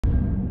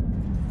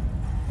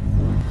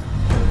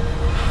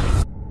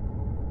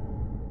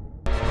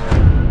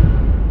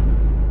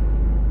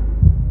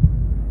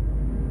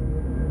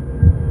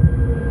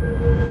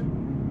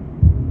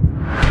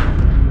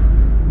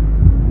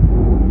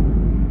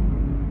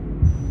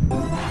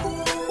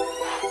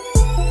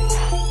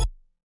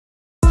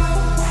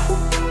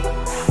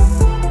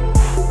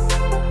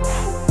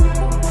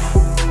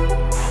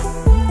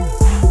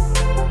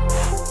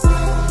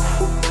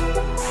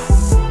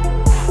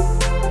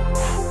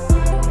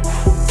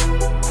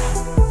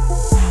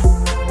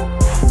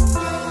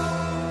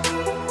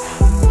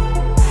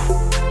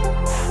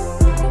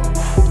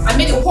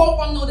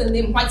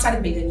million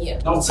white-sided millionaire.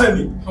 Now tell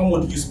me, how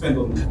much did you spend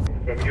on me?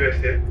 From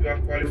USA, you are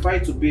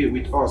qualified to be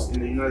with us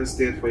in the United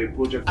States for a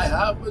project. I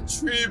have a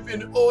trip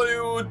in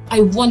Hollywood.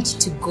 I want you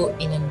to go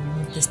in and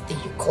remove this thing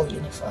you call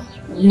uniform.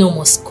 No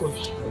more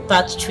schooling.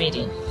 Bad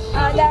trading.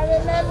 And I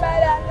remember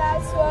that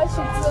last what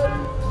she told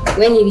me.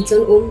 When you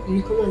return home,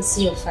 you will come and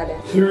see your father.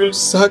 He will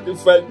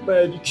sacrifice my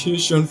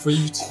education for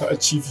you to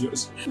achieve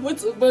yours.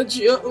 What about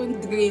your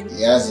own dream?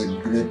 He has a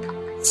great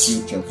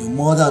future. Your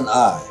mother and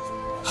I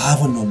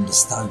have an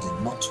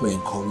understanding not to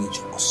encourage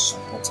or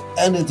support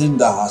anything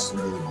that has to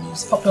do with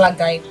music. Popular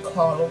guy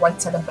called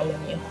white-sided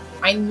millionaire.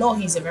 I know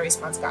he's a very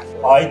smart guy.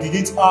 I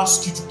didn't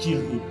ask you to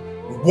kill him.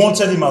 We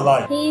wanted him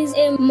alive. He is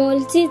a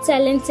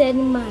multi-talented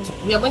man.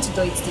 We are going to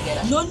do it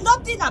together. Know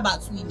nothing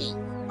about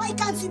women. Why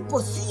can't you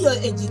pursue your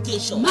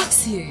education?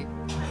 Maxie,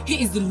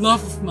 he is the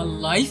love of my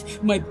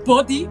life, my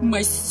body,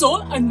 my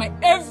soul, and my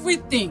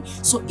everything.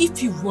 So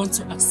if you want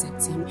to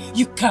accept him,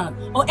 you can.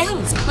 Or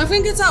else, my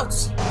friend, get out.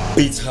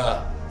 Beat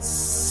her.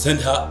 Send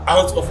her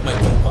out of my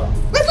compound.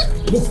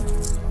 Move.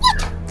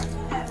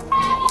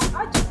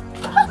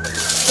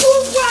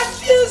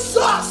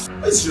 Jesus!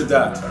 Where's your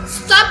dad?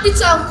 Stop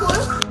it, uncle.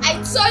 I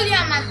told you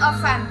I'm an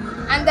orphan.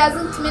 And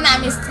doesn't mean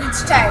I'm a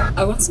street child.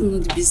 I want to know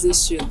the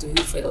business you're doing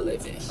for your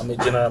living. I'm a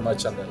general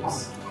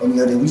merchandise. And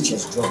you're the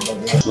richest job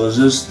of the It was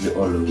just the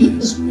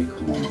always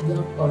make money. There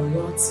are a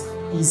lot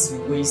easy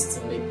ways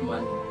to make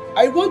money.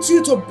 I want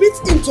you to beat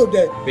him to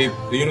death. Babe,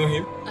 do you know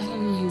him? I don't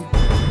know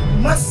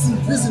him. Mass in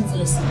prison for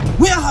yourself.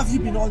 Where have you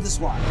been all this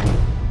while?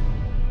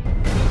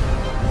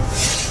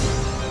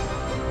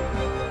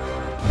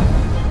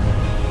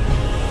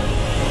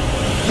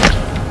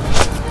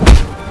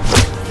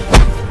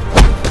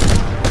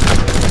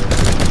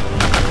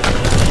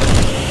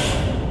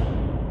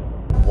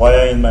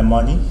 Wire in my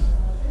money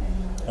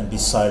and be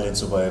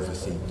silent over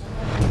everything.